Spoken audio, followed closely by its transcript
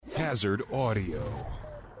Hazard Audio.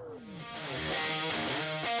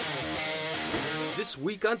 This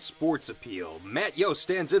week on Sports Appeal, Matt Yost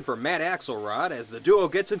stands in for Matt Axelrod as the duo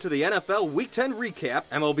gets into the NFL Week 10 recap,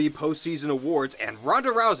 MLB postseason awards, and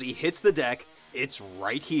Ronda Rousey hits the deck. It's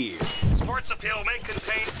right here. Sports Appeal may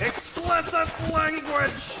contain explicit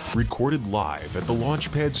language. Recorded live at the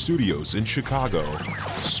Launchpad Studios in Chicago.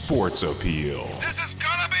 Sports Appeal. This is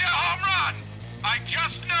gonna be a home run. I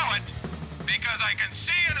just know it because I can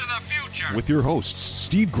see into the future. With your hosts,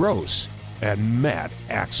 Steve Gross and Matt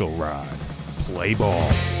Axelrod. Play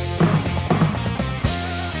ball.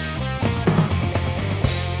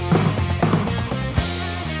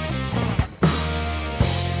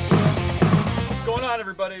 What's going on,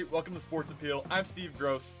 everybody? Welcome to Sports Appeal. I'm Steve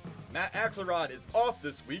Gross. Matt Axelrod is off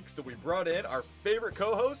this week, so we brought in our favorite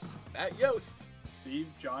co-host, Matt Yost. Steve,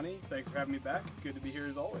 Johnny, thanks for having me back. Good to be here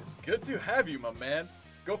as always. Good to have you, my man.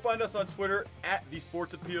 Go find us on Twitter at The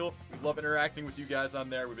Sports Appeal. We love interacting with you guys on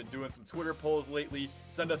there. We've been doing some Twitter polls lately.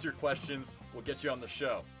 Send us your questions. We'll get you on the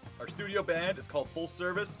show. Our studio band is called Full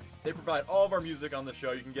Service. They provide all of our music on the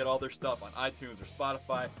show. You can get all their stuff on iTunes or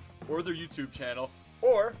Spotify or their YouTube channel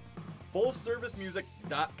or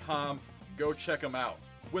fullservicemusic.com. Go check them out.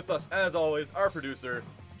 With us, as always, our producer,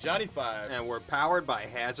 Johnny Five. And we're powered by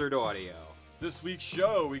Hazard Audio. This week's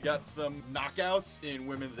show, we got some knockouts in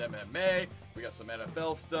women's MMA. We got some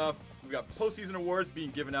NFL stuff. We got postseason awards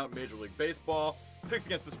being given out in Major League Baseball. Picks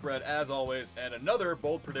against the spread, as always, and another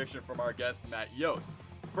bold prediction from our guest, Matt Yost.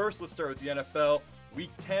 First, let's start with the NFL.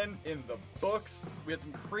 Week 10 in the books. We had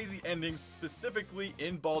some crazy endings, specifically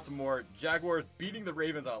in Baltimore. Jaguars beating the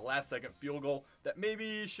Ravens on a last-second field goal that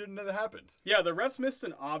maybe shouldn't have happened. Yeah, the refs missed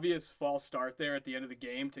an obvious false start there at the end of the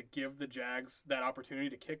game to give the Jags that opportunity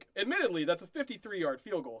to kick. Admittedly, that's a 53-yard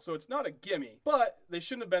field goal, so it's not a gimme, but they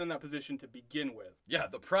shouldn't have been in that position to begin with. Yeah,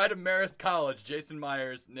 the pride of Marist College, Jason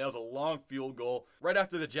Myers, nails a long field goal right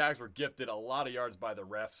after the Jags were gifted a lot of yards by the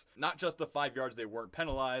refs. Not just the 5 yards they weren't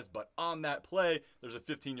penalized, but on that play, there's a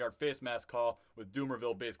 15-yard face mask call with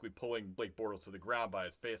Doomerville basically pulling Blake Bortles to the ground by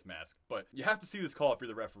his face mask. But you have to see this call if you're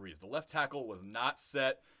the referees. The left tackle was not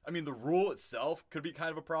set. I mean, the rule itself could be kind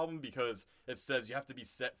of a problem because it says you have to be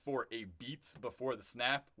set for a beat before the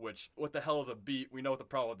snap, which, what the hell is a beat? We know what the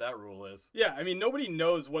problem with that rule is. Yeah, I mean, nobody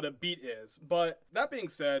knows what a beat is. But that being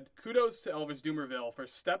said, kudos to Elvis Doomerville for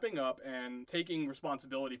stepping up and taking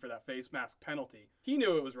responsibility for that face mask penalty. He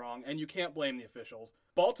knew it was wrong, and you can't blame the officials.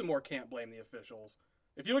 Baltimore can't blame the officials.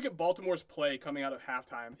 If you look at Baltimore's play coming out of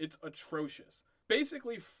halftime, it's atrocious.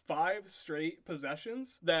 Basically 5 straight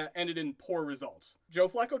possessions that ended in poor results. Joe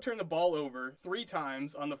Flacco turned the ball over 3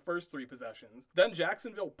 times on the first 3 possessions. Then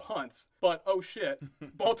Jacksonville punts, but oh shit,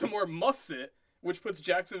 Baltimore muffs it, which puts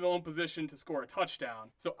Jacksonville in position to score a touchdown.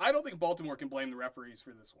 So I don't think Baltimore can blame the referees for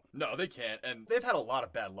this one. No, they can't. And they've had a lot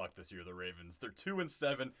of bad luck this year, the Ravens. They're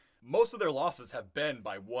 2-7. Most of their losses have been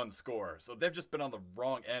by 1 score. So they've just been on the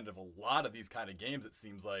wrong end of a lot of these kind of games, it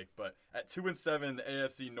seems like. But at 2-7 in the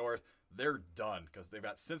AFC North, they're done because they've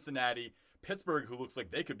got Cincinnati, Pittsburgh, who looks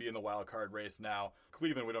like they could be in the wild card race now.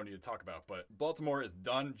 Cleveland, we don't need to talk about, but Baltimore is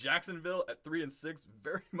done. Jacksonville at 3-6,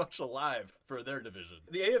 very much alive for their division.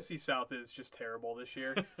 The AFC South is just terrible this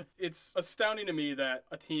year. It's astounding to me that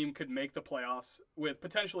a team could make the playoffs with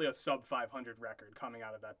potentially a sub-500 record coming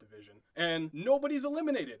out of that division. And nobody's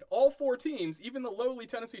eliminated. All 4 teams, even the lowly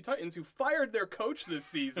Tennessee Titans, who fired their coach this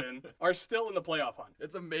season, are still in the playoff hunt.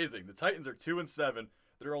 It's amazing. The Titans are 2-7.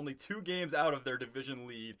 They're only 2 games out of their division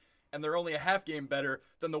lead, and they're only a half game better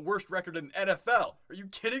than the worst record in NFL. Are you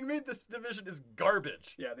kidding me? This division is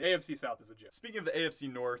garbage. Yeah, the AFC South is a joke. Speaking of the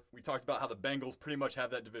AFC North, we talked about how the Bengals pretty much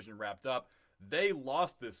have that division wrapped up. They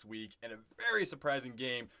lost this week in a very surprising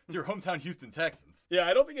game to your hometown Houston Texans. Yeah,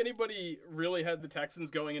 I don't think anybody really had the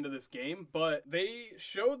Texans going into this game, but they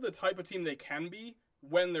showed the type of team they can be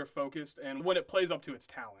when they're focused and when it plays up to its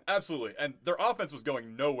talent. Absolutely. And their offense was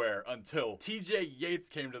going nowhere until TJ Yates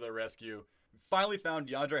came to their rescue. Finally found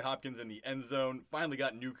DeAndre Hopkins in the end zone. Finally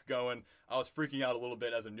got Nuke going. I was freaking out a little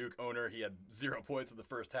bit as a Nuke owner. He had 0 points in the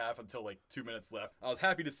first half until like 2 minutes left. I was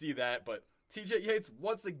happy to see that, but TJ Yates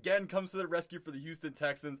once again comes to the rescue for the Houston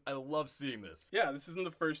Texans. I love seeing this. Yeah, this isn't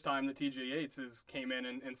the first time that TJ Yates has came in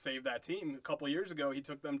and saved that team. A couple of years ago, he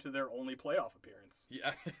took them to their only playoff appearance.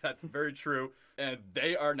 Yeah, that's very true. And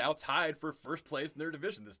they are now tied for first place in their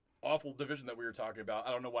division, this awful division that we were talking about.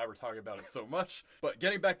 I don't know why we're talking about it so much. But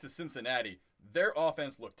getting back to Cincinnati, their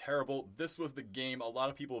offense looked terrible. This was the game a lot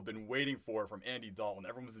of people have been waiting for from Andy Dalton.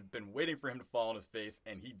 Everyone's been waiting for him to fall on his face,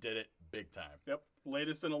 and he did it big time. Yep.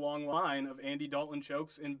 Latest in a long line of Andy Dalton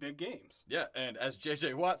chokes in big games. Yeah, and as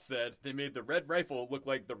J.J. Watt said, they made the Red Rifle look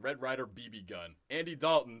like the Red Ryder BB gun. Andy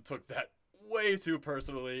Dalton took that way too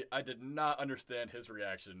personally. I did not understand his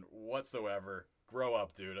reaction whatsoever. Grow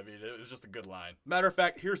up, dude. I mean, it was just a good line. Matter of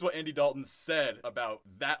fact, here's what Andy Dalton said about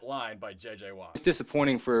that line by J.J. Watt. It's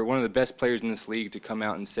disappointing for one of the best players in this league to come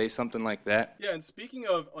out and say something like that. Yeah, and speaking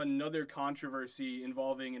of another controversy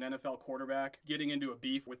involving an NFL quarterback getting into a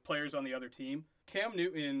beef with players on the other team, Cam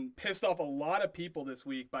Newton pissed off a lot of people this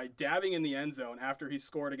week by dabbing in the end zone after he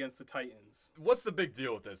scored against the Titans. What's the big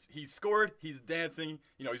deal with this? He scored, he's dancing,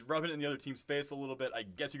 he's rubbing it in the other team's face a little bit. I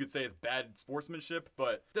guess you could say it's bad sportsmanship,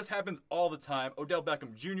 but this happens all the time. Odell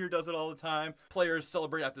Beckham Jr. does it all the time. Players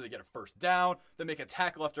celebrate after they get a first down. They make a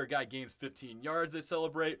tackle after a guy gains 15 yards, they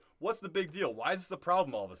celebrate. What's the big deal? Why is this a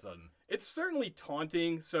problem all of a sudden? It's certainly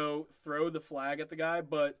taunting, so throw the flag at the guy,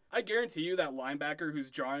 but I guarantee you that linebacker who's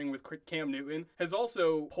drawing with Cam Newton has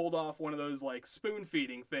also pulled off one of those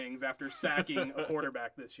spoon-feeding things after sacking a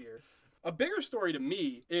quarterback this year. A bigger story to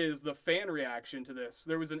me is the fan reaction to this.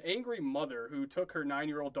 There was an angry mother who took her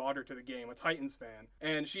 9-year-old daughter to the game, a Titans fan,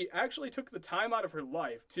 and she actually took the time out of her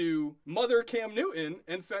life to mother Cam Newton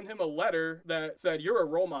and send him a letter that said, "You're a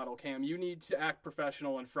role model, Cam. You need to act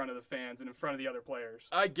professional in front of the fans and in front of the other players."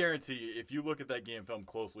 I guarantee you, if you look at that game film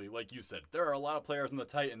closely, like you said, there are a lot of players in the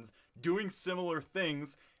Titans doing similar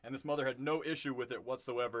things, and this mother had no issue with it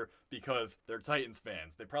whatsoever because they're Titans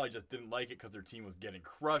fans. They probably just didn't like it because their team was getting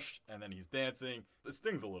crushed, and then he's dancing. It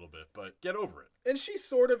stings a little bit, but get over it. And she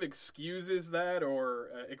sort of excuses that or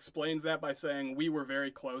explains that by saying, "We were very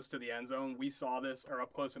close to the end zone. We saw this, or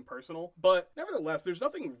up close and personal." But nevertheless, there's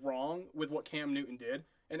nothing wrong with what Cam Newton did,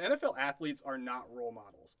 and NFL athletes are not role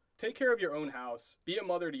models. Take care of your own house. Be a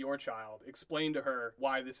mother to your child. Explain to her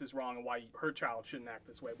why this is wrong and why her child shouldn't act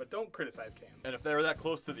this way. But don't criticize Cam. And if they were that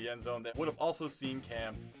close to the end zone, they would have also seen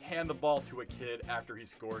Cam hand the ball to a kid after he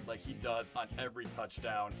scored like he does on every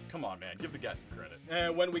touchdown. Come on, man. Give the guy some credit.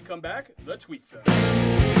 And when we come back, the tweet zone.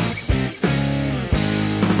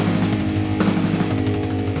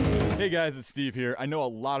 Hey guys, it's Steve here. I know a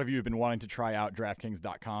lot of you have been wanting to try out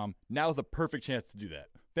DraftKings.com. Now's the perfect chance to do that.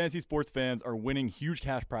 Fantasy sports fans are winning huge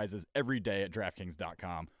cash prizes every day at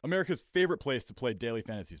DraftKings.com, America's favorite place to play daily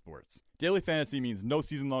fantasy sports. Daily fantasy means no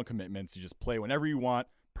season-long commitments. You just play whenever you want,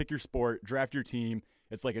 pick your sport, draft your team.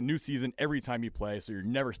 It's like a new season every time you play, so you're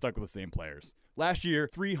never stuck with the same players. Last year,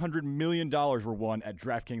 $300 million were won at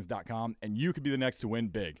DraftKings.com, and you could be the next to win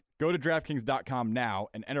big. Go to DraftKings.com now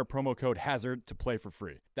and enter promo code HAZARD to play for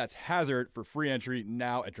free. That's HAZARD for free entry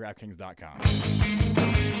now at DraftKings.com.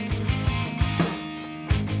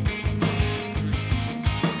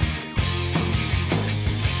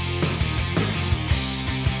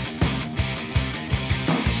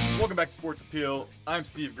 Welcome back to Sports Appeal. I'm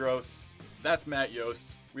Steve Gross. That's Matt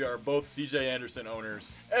Yost. We are both CJ Anderson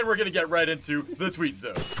owners. And we're going to get right into the Tweet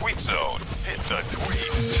Zone. Tweet Zone. Hit the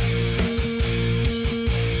tweets.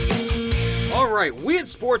 All right, we at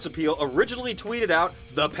Sports Appeal originally tweeted out,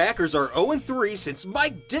 "The Packers are 0-3 since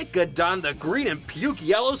Mike Ditka donned the green and puke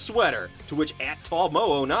yellow sweater," to which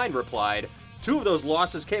 @TallMo09 replied, "Two of those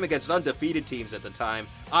losses came against undefeated teams at the time.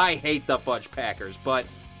 I hate the fudge Packers, but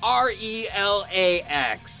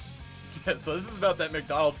RELAX." Yeah, so this is about that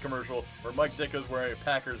McDonald's commercial where Mike Ditka's wearing a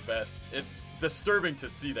Packers vest. It's disturbing to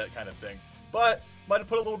see that kind of thing. But might have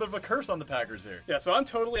put a little bit of a curse on the Packers here. Yeah, so I'm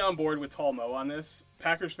totally on board with Tall Mo on this.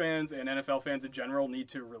 Packers fans and NFL fans in general need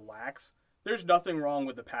to relax. There's nothing wrong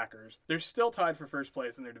with the Packers. They're still tied for first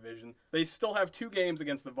place in their division. They still have 2 games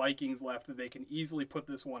against the Vikings left that they can easily put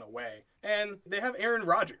this one away. And they have Aaron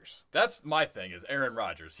Rodgers. That's my thing, is Aaron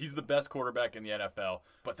Rodgers. He's the best quarterback in the NFL,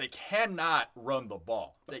 but they cannot run the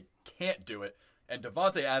ball. They can't do it. And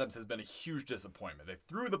Davante Adams has been a huge disappointment. They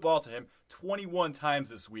threw the ball to him 21 times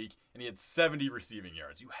this week, and he had 70 receiving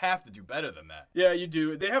yards. You have to do better than that. Yeah, you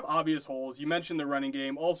do. They have obvious holes. You mentioned the running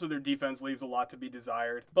game. Also, their defense leaves a lot to be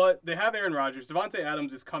desired. But they have Aaron Rodgers. Davante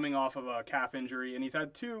Adams is coming off of a calf injury, and he's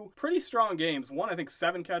had 2 pretty strong games. One, I think,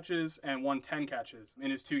 7 catches, and 1 10 catches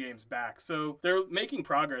in his 2 games back. So they're making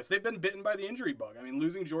progress. They've been bitten by the injury bug. I mean,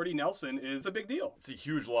 losing Jordy Nelson is a big deal. It's a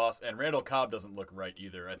huge loss, and Randall Cobb doesn't look right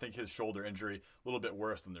either. I think his shoulder injury, a little bit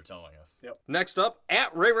worse than they're telling us. Yep. Next up,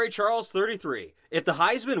 @RayRayCharles33. If the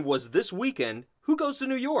Heisman was this weekend, who goes to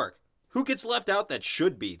New York? Who gets left out that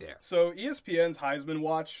should be there? So ESPN's Heisman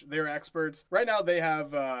Watch, they're experts. Right now they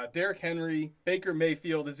have Derrick Henry, Baker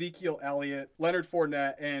Mayfield, Ezekiel Elliott, Leonard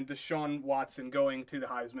Fournette, and Deshaun Watson going to the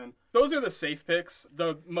Heisman. Those are the safe picks.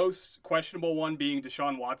 The most questionable one being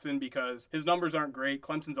Deshaun Watson because his numbers aren't great.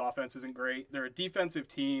 Clemson's offense isn't great. They're a defensive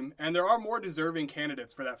team, and there are more deserving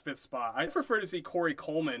candidates for that 5th spot. I prefer to see Corey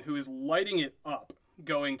Coleman, who is lighting it up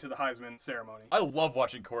going to the Heisman ceremony. I love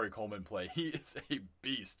watching Corey Coleman play. He is a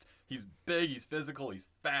beast. He's big, he's physical, he's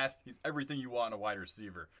fast, he's everything you want in a wide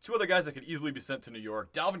receiver. Two other guys that could easily be sent to New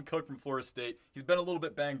York. Dalvin Cook from Florida State. He's been a little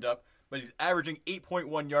bit banged up, but he's averaging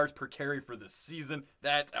 8.1 yards per carry for the season.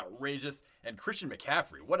 That's outrageous. And Christian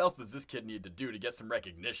McCaffrey, what else does this kid need to do to get some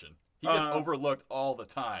recognition? He gets overlooked all the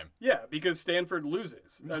time. Yeah, because Stanford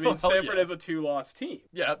loses. I mean, Well, Stanford yeah. is a 2-loss team.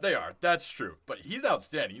 Yeah, they are. That's true. But he's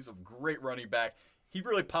outstanding. He's a great running back. He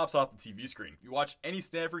really pops off the TV screen. You watch any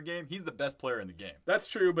Stanford game, he's the best player in the game. That's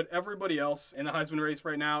true, but everybody else in the Heisman race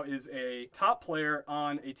right now is a top player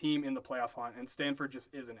on a team in the playoff hunt, and Stanford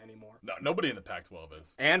just isn't anymore. No, nobody in the Pac-12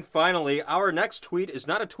 is. And finally, our next tweet is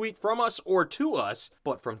not a tweet from us or to us,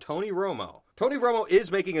 but from Tony Romo. Tony Romo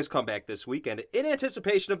is making his comeback this week, and in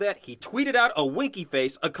anticipation of that, he tweeted out a winky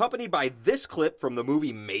face accompanied by this clip from the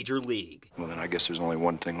movie Major League. Well, then I guess there's only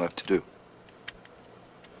one thing left to do.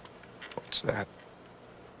 What's that?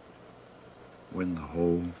 Win the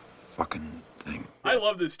whole fucking thing. I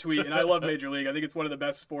love this tweet, and I love Major League. I think it's one of the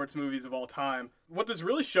best sports movies of all time. What this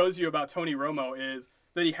really shows you about Tony Romo is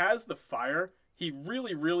that he has the fire. He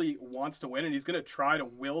really, really wants to win, and he's going to try to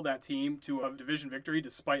will that team to a division victory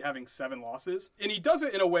despite having 7 losses. And he does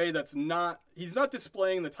it in a way that's he's not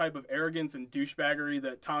displaying the type of arrogance and douchebaggery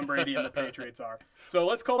that Tom Brady and the Patriots are. So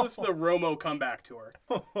let's call this the Romo comeback tour.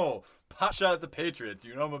 Oh, pot shot at the Patriots.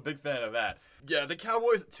 You know I'm a big fan of that. Yeah, the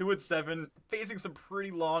Cowboys 2-7, facing some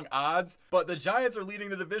pretty long odds, but the Giants are leading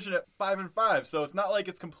the division at 5-5, so it's not like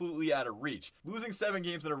it's completely out of reach. Losing 7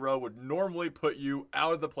 games in a row would normally put you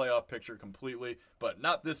out of the playoff picture completely, but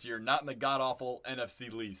not this year, not in the god-awful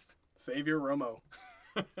NFC least. Savior Romo.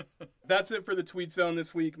 That's it for the Tweet Zone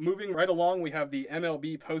this week. Moving right along, we have the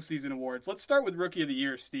MLB postseason awards. Let's start with Rookie of the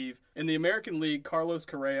Year, Steve. In the American League, Carlos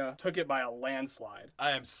Correa took it by a landslide.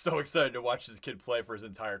 I am so excited to watch this kid play for his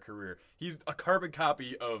entire career. He's a carbon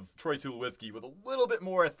copy of Troy Tulowitzki with a little bit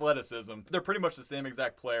more athleticism. They're pretty much the same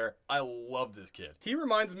exact player. I love this kid. He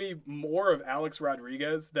reminds me more of Alex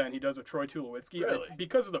Rodriguez than he does of Troy Tulowitzki. Really?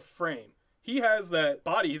 Because of the frame. He has that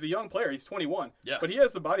body. He's a young player. He's 21. Yeah. But he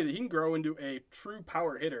has the body that he can grow into a true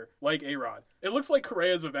power hitter like A-Rod. It looks like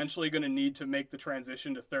Correa is eventually going to need to make the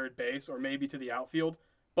transition to third base or maybe to the outfield.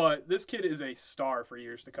 But this kid is a star for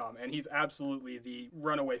years to come, and he's absolutely the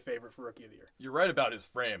runaway favorite for Rookie of the Year. You're right about his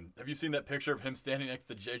frame. Have you seen that picture of him standing next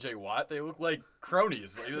to J.J. Watt? They look like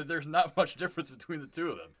cronies. There's not much difference between the two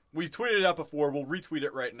of them. We've tweeted it out before. We'll retweet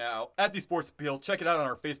it right now at the Sports Appeal. Check it out on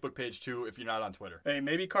our Facebook page, too, if you're not on Twitter. Hey,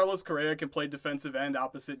 maybe Carlos Correa can play defensive end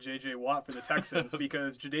opposite J.J. Watt for the Texans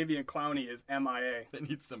because Jadeveon Clowney is MIA. They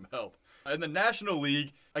need some help. In the National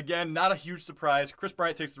League, again, not a huge surprise. Chris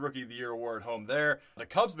Bryant takes the Rookie of the Year award home there. The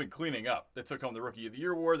Cubs have been cleaning up. They took home the Rookie of the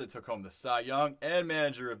Year award. They took home the Cy Young and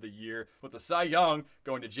Manager of the Year. With the Cy Young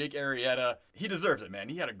going to Jake Arrieta. He deserves it, man.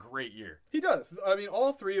 He had a great year. He does. I mean,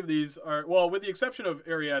 all 3 of these are, well, with the exception of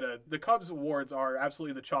Arrieta, the Cubs awards are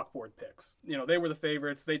absolutely the chalkboard picks. You know, they were the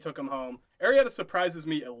favorites. They took him home. Arrieta surprises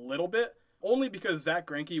me a little bit, only because Zach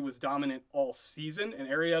Greinke was dominant all season, and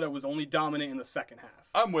Arrieta was only dominant in the second half.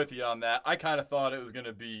 I'm with you on that. I kind of thought it was going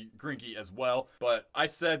to be Greinke as well, but I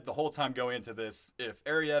said the whole time going into this, if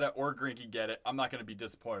Arrieta or Greinke get it, I'm not going to be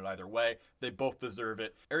disappointed either way. They both deserve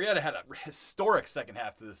it. Arrieta had a historic second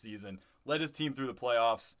half to the season, led his team through the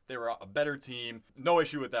playoffs. They were a better team. No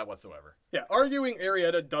issue with that whatsoever. Yeah, arguing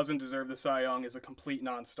Arrieta doesn't deserve the Cy Young is a complete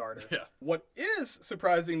non-starter. Yeah. What is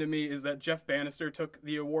surprising to me is that Jeff Bannister took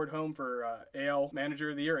the award home for AL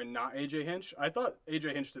Manager of the Year and not A.J. Hinch. I thought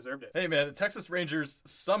A.J. Hinch deserved it. Hey, man, the Texas Rangers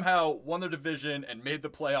somehow won their division and made the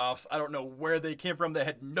playoffs. I don't know where they came from. They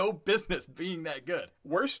had no business being that good.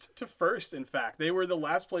 Worst to first, in fact. They were the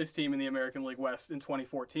last place team in the American League West in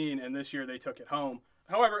 2014, and this year they took it home.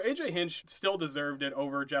 However, A.J. Hinch still deserved it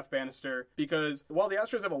over Jeff Bannister because while the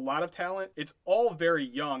Astros have a lot of talent, it's all very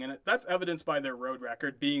young, and that's evidenced by their road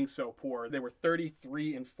record being so poor. They were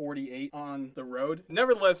 33-48 on the road.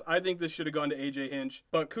 Nevertheless, I think this should have gone to A.J. Hinch,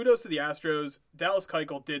 but kudos to the Astros. Dallas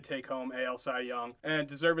Keuchel did take home AL Cy Young, and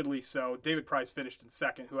deservedly so. David Price finished in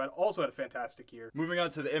second, who had also had a fantastic year. Moving on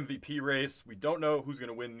to the MVP race, we don't know who's going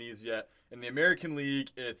to win these yet. In the American League,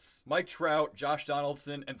 it's Mike Trout, Josh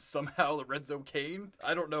Donaldson, and somehow Lorenzo Cain.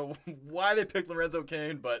 I don't know why they picked Lorenzo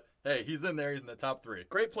Cain, but hey, he's in there. He's in the top 3.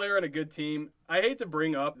 Great player and a good team. I hate to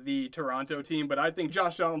bring up the Toronto team, but I think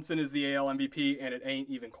Josh Donaldson is the AL MVP, and it ain't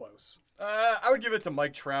even close. I would give it to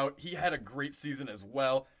Mike Trout. He had a great season as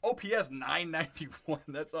well. OPS 991.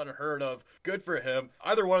 That's unheard of. Good for him.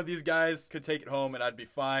 Either one of these guys could take it home and I'd be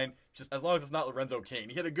fine. Just as long as it's not Lorenzo Cain.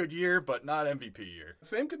 He had a good year, but not MVP year.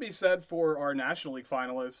 Same could be said for our National League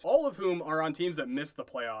finalists, all of whom are on teams that missed the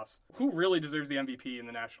playoffs. Who really deserves the MVP in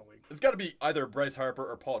the National League? It's got to be either Bryce Harper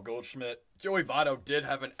or Paul Goldschmidt. Joey Votto did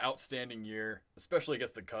have an outstanding year, especially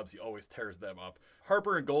against the Cubs. He always tears them up.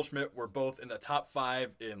 Harper and Goldschmidt were both in the top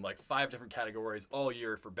 5 in like 5 different categories all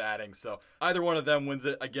year for batting. So either one of them wins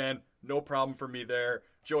it. Again, no problem for me there.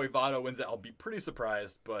 Joey Votto wins it. I'll be pretty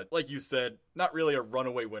surprised, but like you said, not really a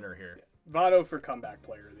runaway winner here. Votto for comeback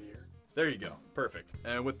player of the year. There you go. Perfect.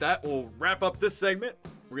 And with that, we'll wrap up this segment.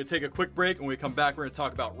 We're going to take a quick break. When we come back, we're going to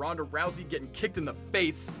talk about Ronda Rousey getting kicked in the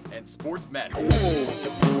face and sports madness.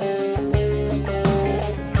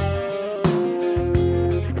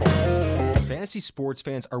 Fantasy sports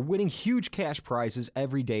fans are winning huge cash prizes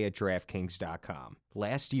every day at DraftKings.com.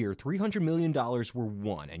 Last year, $300 million were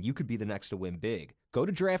won, and you could be the next to win big. Go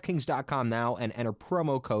to DraftKings.com now and enter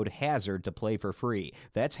promo code HAZARD to play for free.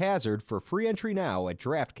 That's HAZARD for free entry now at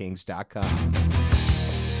DraftKings.com.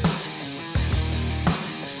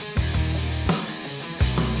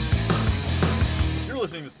 You're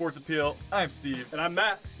listening to Sports Appeal. I'm Steve. And I'm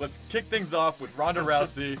Matt. Let's kick things off with Ronda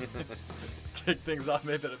Rousey. Kick things off,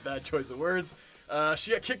 maybe a bad choice of words.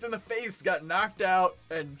 She got kicked in the face, got knocked out,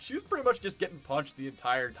 and she was pretty much just getting punched the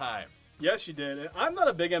entire time. Yes, she did. I'm not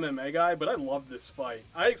a big MMA guy, but I loved this fight.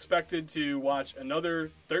 I expected to watch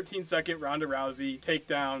another 13-second Ronda Rousey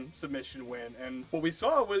takedown submission win, and what we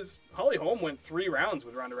saw was Holly Holm went 3 rounds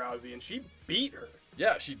with Ronda Rousey, and she beat her.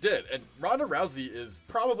 Yeah, she did. And Ronda Rousey is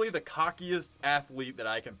probably the cockiest athlete that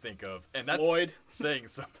I can think of. And that's Floyd. Saying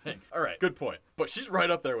something. All right, good point. But she's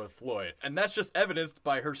right up there with Floyd. And that's just evidenced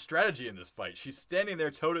by her strategy in this fight. She's standing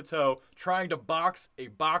there toe-to-toe trying to box a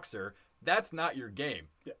boxer. That's not your game.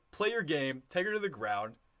 Yeah. Play your game, take her to the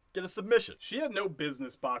ground, get a submission. She had no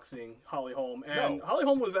business boxing Holly Holm, and No. Holly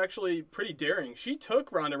Holm was actually pretty daring. She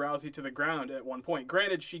took Ronda Rousey to the ground at one point.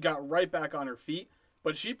 Granted, she got right back on her feet,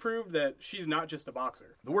 but she proved that she's not just a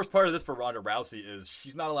boxer. The worst part of this for Ronda Rousey is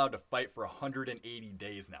she's not allowed to fight for 180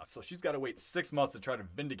 days now. So she's got to wait 6 months to try to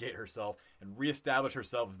vindicate herself and reestablish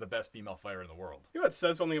herself as the best female fighter in the world. You know what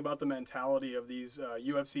says something about the mentality of these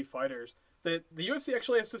UFC fighters? That the UFC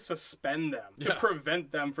actually has to suspend them to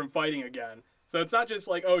prevent them from fighting again. So it's not just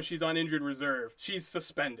like, oh, she's on injured reserve. She's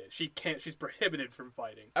suspended. She's prohibited from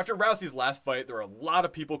fighting. After Rousey's last fight, there were a lot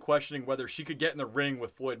of people questioning whether she could get in the ring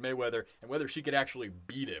with Floyd Mayweather and whether she could actually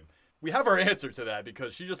beat him. We have our answer to that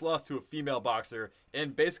because she just lost to a female boxer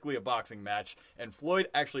in basically a boxing match, and Floyd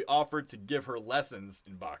actually offered to give her lessons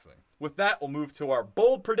in boxing. With that, we'll move to our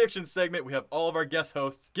bold prediction segment. We have all of our guest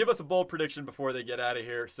hosts give us a bold prediction before they get out of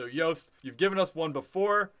here. So, Yost, you've given us one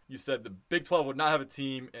before. You said the Big 12 would not have a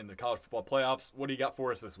team in the college football playoffs. What do you got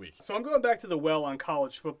for us this week? So I'm going back to the well on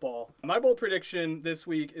college football. My bold prediction this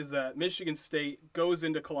week is that Michigan State goes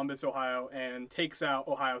into Columbus, Ohio, and takes out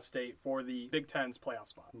Ohio State for the Big Ten's playoff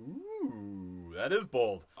spot. Ooh, that is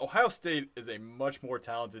bold. Ohio State is a much more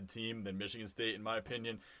talented team than Michigan State, in my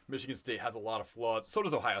opinion. Michigan State has a lot of flaws. So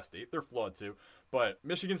does Ohio State. They're flawed too. But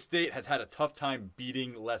Michigan State has had a tough time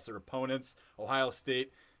beating lesser opponents. Ohio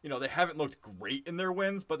State, you know, they haven't looked great in their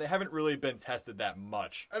wins, but they haven't really been tested that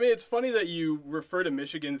much. I mean, it's funny that you refer to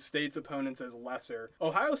Michigan State's opponents as lesser.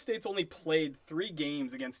 Ohio State's only played 3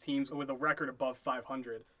 games against teams with a record above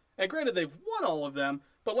 500. And granted, they've won all of them,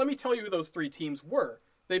 but let me tell you who those 3 teams were.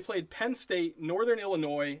 They played Penn State, Northern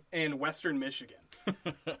Illinois, and Western Michigan.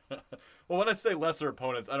 Well, when I say lesser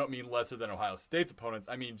opponents, I don't mean lesser than Ohio State's opponents.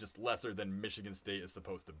 I mean just lesser than Michigan State is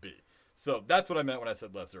supposed to be. So that's what I meant when I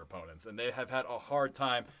said lesser opponents. And they have had a hard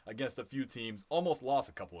time against a few teams, almost lost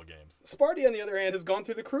a couple of games. Sparty, on the other hand, has gone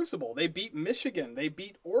through the crucible. They beat Michigan. They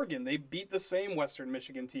beat Oregon. They beat the same Western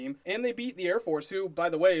Michigan team. And they beat the Air Force, who, by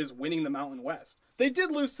the way, is winning the Mountain West. They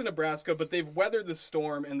did lose to Nebraska, but they've weathered the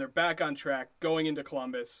storm, and they're back on track going into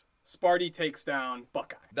Columbus. Sparty takes down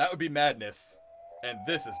Buckeye. That would be madness. And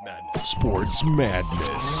this is madness. Sports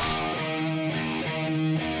Madness.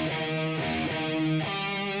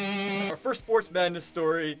 Our first Sports Madness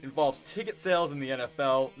story involves ticket sales in the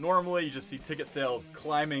NFL. Normally, you just see ticket sales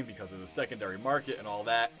climbing because of the secondary market and all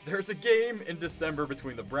that. There's a game in December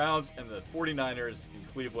between the Browns and the 49ers in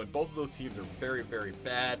Cleveland. Both of those teams are very, very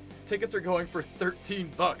bad. Tickets are going for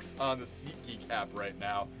 $13 on the SeatGeek app right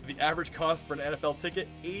now. The average cost for an NFL ticket,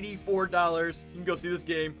 $84. You can go see this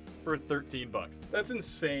game for $13. That's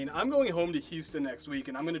insane. I'm going home to Houston next week,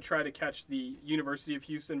 and I'm going to try to catch the University of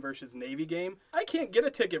Houston versus Navy game. I can't get a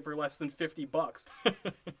ticket for less than $50.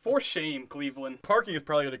 For shame, Cleveland. Parking is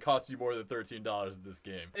probably going to cost you more than $13 in this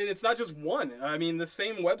game. And it's not just one. I mean, the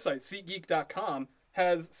same website, SeatGeek.com,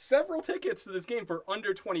 has several tickets to this game for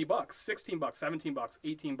under $20, $16, $17,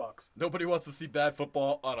 $18. Nobody wants to see bad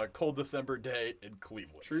football on a cold December day in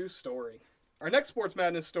Cleveland. True story. Our next Sports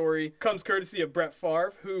Madness story comes courtesy of Brett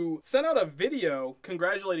Favre, who sent out a video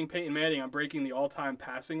congratulating Peyton Manning on breaking the all-time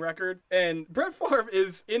passing record. And Brett Favre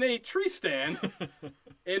is in a tree stand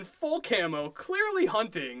in full camo, clearly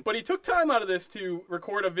hunting, but he took time out of this to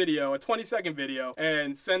record a video, a 20-second video,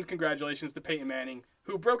 and send congratulations to Peyton Manning,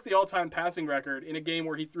 who broke the all-time passing record in a game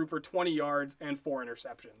where he threw for 20 yards and 4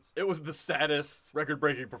 interceptions. It was the saddest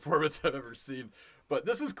record-breaking performance I've ever seen. But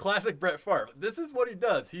this is classic Brett Favre. This is what he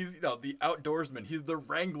does. He's, the outdoorsman. He's the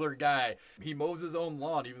Wrangler guy. He mows his own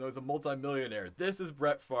lawn, even though he's a multimillionaire. This is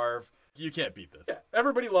Brett Favre. You can't beat this. Yeah,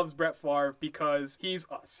 everybody loves Brett Favre because he's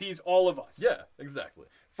us. He's all of us. Yeah, exactly.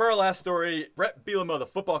 For our last story, Brett Bielema, the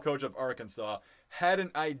football coach of Arkansas, had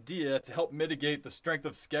an idea to help mitigate the strength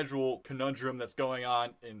of schedule conundrum that's going on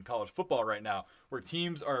in college football right now, where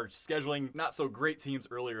teams are scheduling not so great teams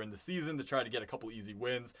earlier in the season to try to get a couple easy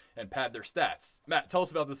wins and pad their stats. Matt, tell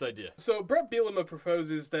us about this idea. So Brett Bielema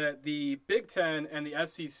proposes that the Big Ten and the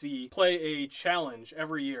SEC play a challenge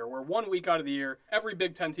every year, where 1 week out of the year, every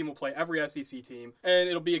Big Ten team will play every SEC team, and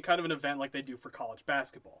it'll be a kind of an event like they do for college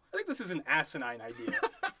basketball. I think this is an asinine idea.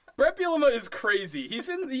 Brett Bielema is crazy. He's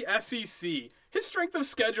in the SEC. His strength of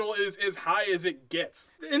schedule is as high as it gets.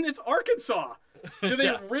 And it's Arkansas. Do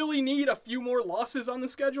they really need a few more losses on the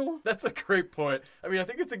schedule? That's a great point. I mean, I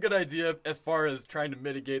think it's a good idea as far as trying to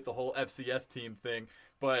mitigate the whole FCS team thing.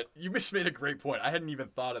 But you just made a great point. I hadn't even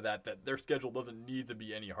thought of that their schedule doesn't need to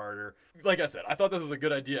be any harder. Like I said, I thought this was a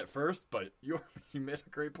good idea at first, but you made a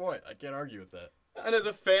great point. I can't argue with that. And as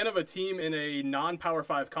a fan of a team in a non-Power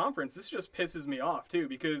 5 conference, this just pisses me off, too,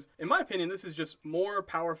 because, in my opinion, this is just more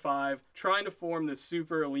Power 5 trying to form this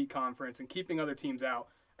super elite conference and keeping other teams out.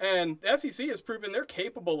 And the SEC has proven they're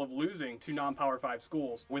capable of losing to non-Power 5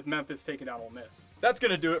 schools, with Memphis taking down Ole Miss. That's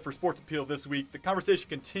going to do it for Sports Appeal this week. The conversation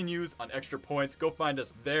continues on Extra Points. Go find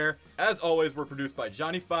us there. As always, we're produced by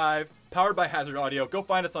Johnny 5, powered by Hazard Audio. Go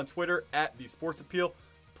find us on Twitter at The Sports Appeal.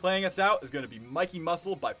 Playing us out is going to be Mikey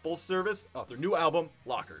Muscle by Full Service off their new album,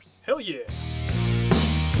 Lockers. Hell yeah.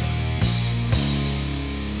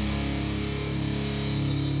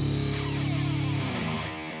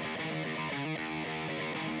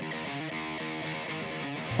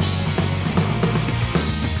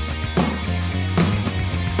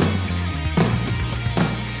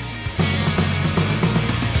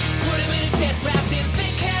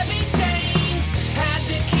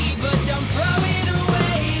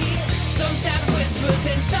 Sometimes whispers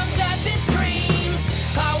and sometimes it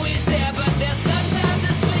screams. Always there, but there's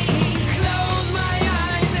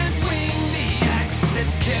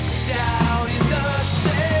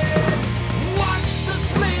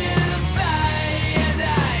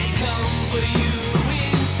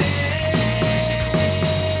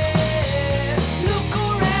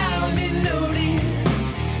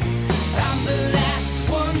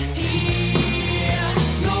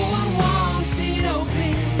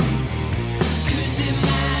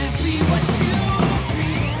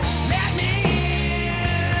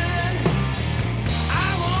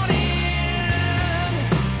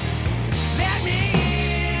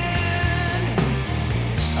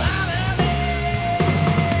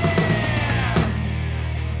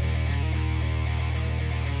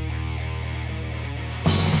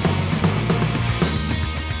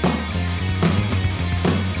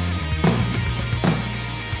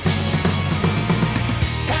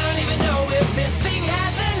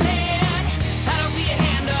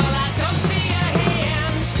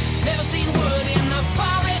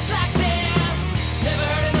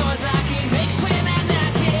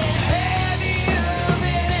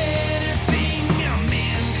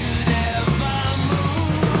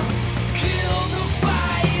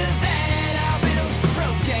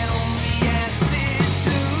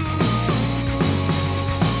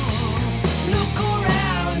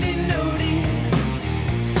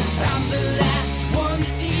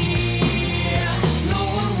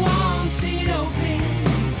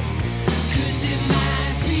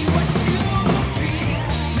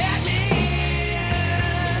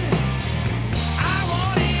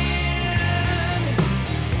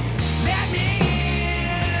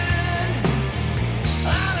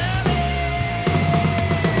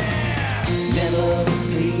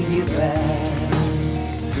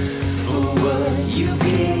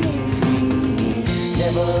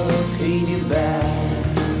paid you back.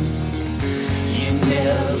 You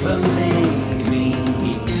never made me.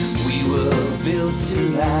 We were built to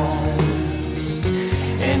last,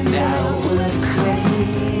 and now we're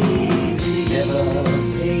crazy. Never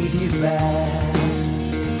paid you back,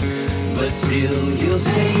 but still you'll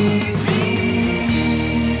save me.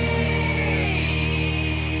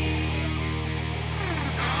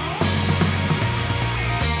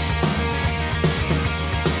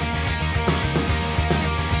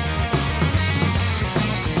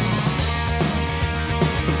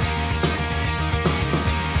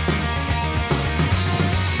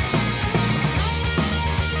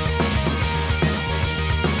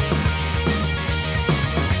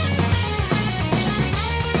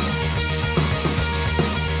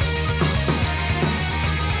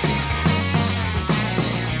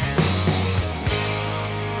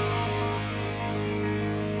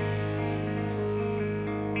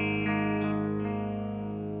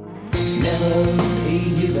 Never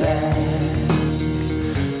paid you back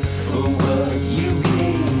for what you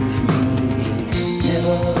gave me.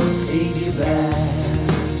 Never paid you back.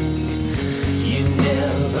 You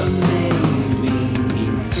never made me.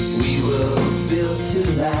 We were built to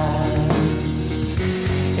last,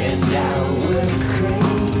 and now we're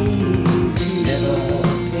crazy. Never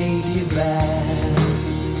paid you back.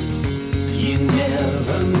 You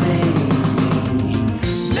never made me.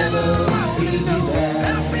 Never paid you back.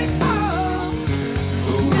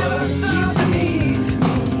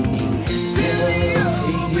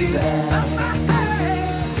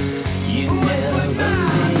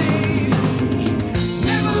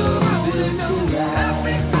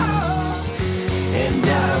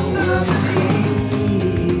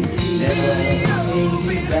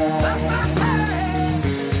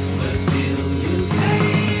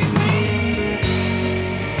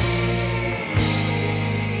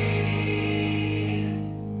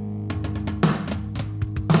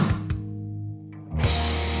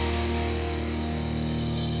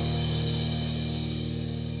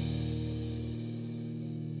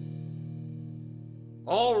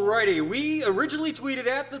 Alrighty, we originally tweeted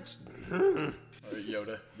at the... All right,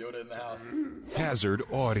 Yoda in the house. Hazard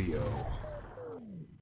Audio.